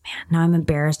like, oh man, now I'm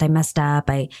embarrassed. I messed up.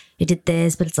 I did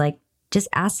this. But it's like, just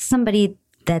ask somebody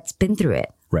that's been through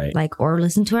it. Right. Like, or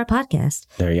listen to our podcast.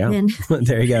 There you go. And,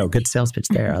 there you go. Good sales pitch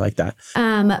there. I like that.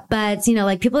 But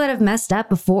like people that have messed up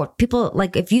before, people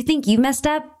like, if you think you messed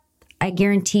up, I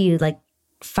guarantee you like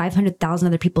 500,000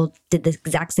 other people did the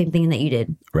exact same thing that you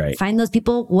did. Right. Find those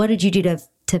people. What did you do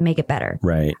to make it better?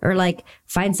 Right. Or like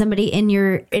find somebody in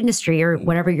your industry or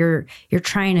whatever you're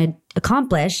trying to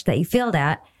accomplish that you failed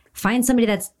at. Find somebody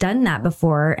that's done that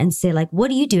before and say like, what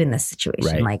do you do in this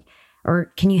situation? Right. Like,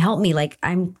 or can you help me? Like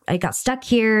I got stuck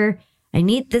here. I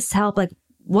need this help. Like,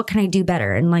 what can I do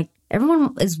better? And like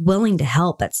everyone is willing to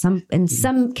help in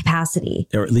some capacity.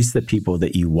 Or at least the people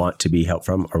that you want to be helped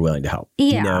from are willing to help.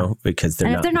 Yeah. Because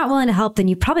if they're not willing to help, then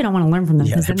you probably don't want to learn from them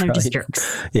because then they're just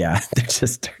jerks. Yeah, they're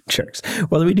just jerks.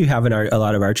 Well, we do have in a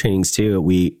lot of our trainings too,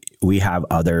 we have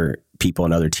other people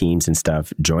and other teams and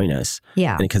stuff join us.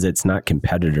 Yeah. And because it's not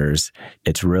competitors,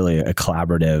 it's really a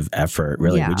collaborative effort.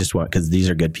 Really, we just want, because these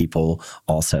are good people,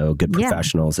 also good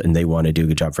professionals, and they want to do a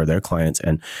good job for their clients,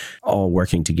 and all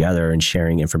working together and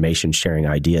sharing information, sharing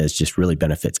ideas just really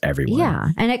benefits everyone. Yeah.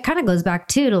 And it kind of goes back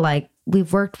too to like,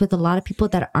 we've worked with a lot of people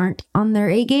that aren't on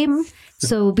their A game.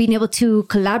 So being able to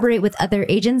collaborate with other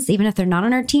agents, even if they're not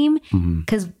on our team,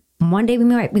 because one day we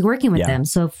might be working with them.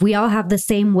 So if we all have the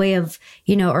same way of,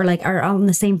 or like are on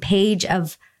the same page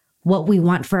of what we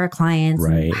want for our clients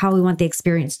and how we want the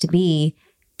experience to be,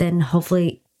 then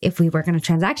hopefully if we work on a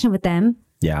transaction with them,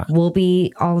 we'll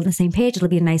be all on the same page. It'll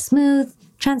be a nice, smooth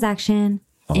transaction.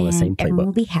 All the same playbook. Everyone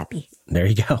will be happy. There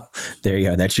you go. There you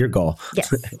go. That's your goal.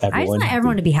 Yes. I just want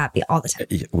everyone to be happy all the time.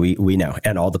 We know.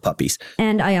 And all the puppies.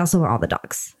 And I also want all the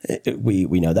dogs. We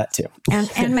know that too.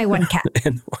 And my one cat.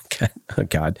 And one cat. Oh,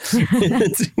 God.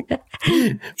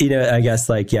 I guess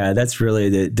that's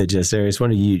really the gist there. I just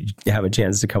wanted you to have a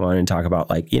chance to come on and talk about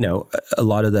a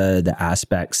lot of the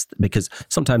aspects, because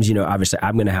sometimes, obviously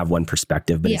I'm going to have one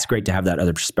perspective, but it's great to have that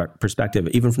other perspective.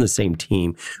 Even from the same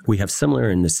team, we have similar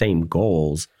and the same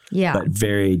goals. Yeah. But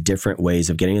very different ways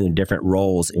of getting in different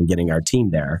roles and getting our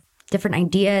team there. Different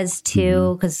ideas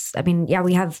too. Because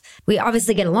we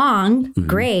obviously get along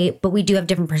great, but we do have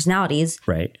different personalities.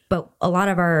 Right. But a lot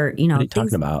of our, what are you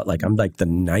talking about? Like, I'm like the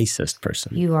nicest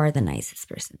person. You are the nicest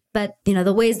person. But,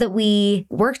 the ways that we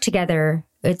work together,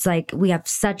 it's like we have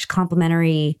such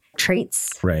complementary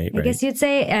traits. Right. I guess you'd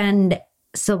say. And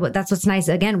so that's what's nice.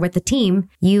 Again, with the team,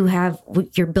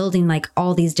 you're building like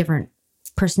all these different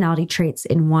personality traits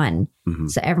in one.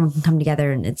 So everyone can come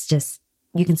together, and it's just,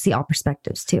 you can see all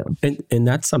perspectives too. And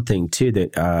that's something too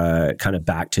that kind of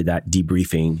back to that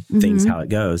debriefing things, how it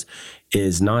goes,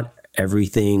 is not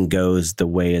everything goes the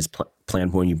way as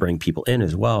planned when you bring people in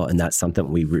as well. And that's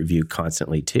something we review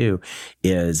constantly too,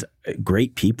 is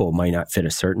great people might not fit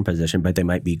a certain position, but they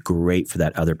might be great for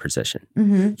that other position.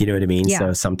 You know what I mean? Yeah.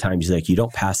 So sometimes you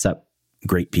don't pass up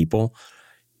great people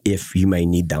if you may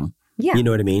need them. Yeah. You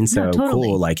know what I mean? So totally.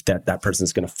 cool, like that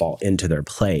person's going to fall into their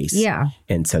place. Yeah.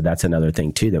 And so that's another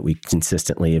thing too, that we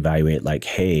consistently evaluate, like,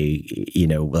 hey,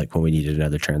 like when we needed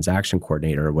another transaction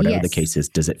coordinator or whatever the case is,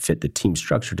 does it fit the team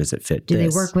structure? Does it fit Do they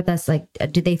work with us? Like,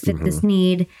 do they fit this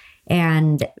need?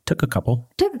 And Took a couple,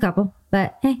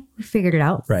 but hey, we figured it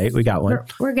out. right? We got one.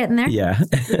 We're getting there. Yeah.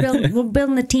 We're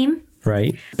building the team.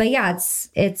 Right. But yeah,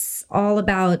 it's all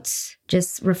about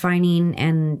just refining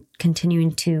and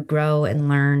continuing to grow and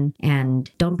learn. And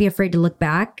don't be afraid to look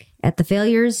back at the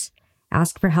failures,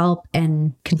 ask for help,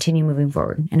 and continue moving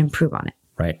forward and improve on it.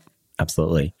 Right.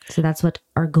 Absolutely. So that's what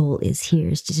our goal is here,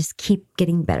 is to just keep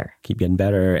getting better. Keep getting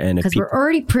better. And Because we're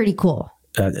already pretty cool.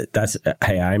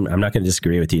 hey, I'm not going to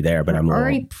disagree with you there, but I'm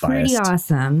already pretty biased.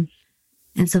 awesome.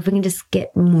 And so if we can just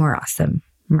get more awesome,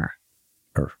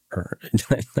 Or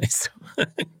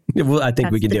well, I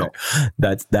think we can do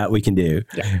it. That we can do.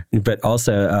 Yeah. But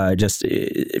also just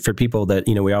for people that,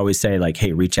 we always say like,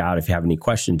 hey, reach out if you have any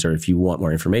questions or if you want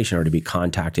more information or to be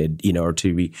contacted, or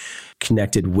to be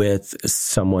connected with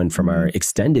someone from our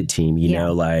extended team,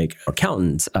 like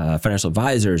accountants, financial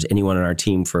advisors, anyone on our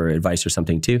team for advice or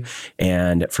something too.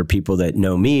 And for people that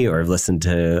know me or have listened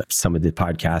to some of the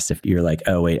podcasts, if you're like,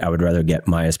 oh, wait, I would rather get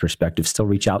Maya's perspective, still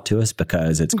reach out to us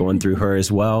because it's going through her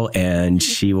as well. And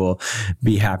she will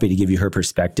be happy to give you her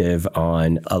perspective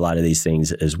on a lot of these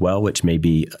things as well, which it'll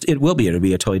be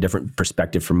a totally different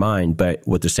perspective from mine, but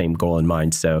with the same goal in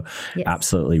mind. So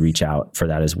absolutely reach out for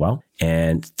that as well.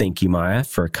 And thank you, Maya,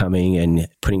 for coming and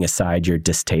putting aside your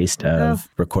distaste of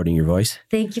recording your voice.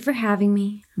 Thank you for having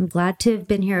me. I'm glad to have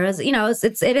been here.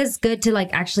 It is good to like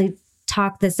actually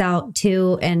talk this out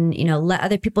too, and let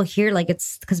other people hear, like,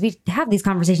 it's because we have these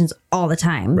conversations all the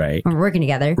time, right, when we're working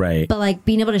together, right, but like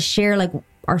being able to share like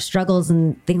our struggles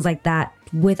and things like that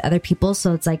with other people,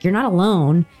 so it's like you're not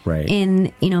alone, right,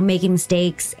 in making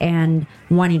mistakes and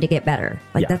wanting to get better.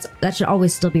 Like that should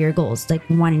always still be your goals, like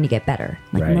wanting to get better.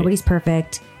 Like nobody's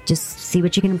perfect, just see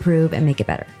what you can improve and make it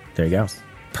better. There you go.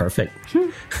 Perfect.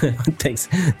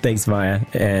 Thanks, Maya.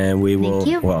 And we will,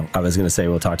 well, I was going to say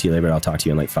we'll talk to you later, but I'll talk to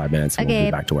you in like 5 minutes and we'll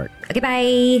be back to work. Okay,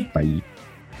 bye. Bye.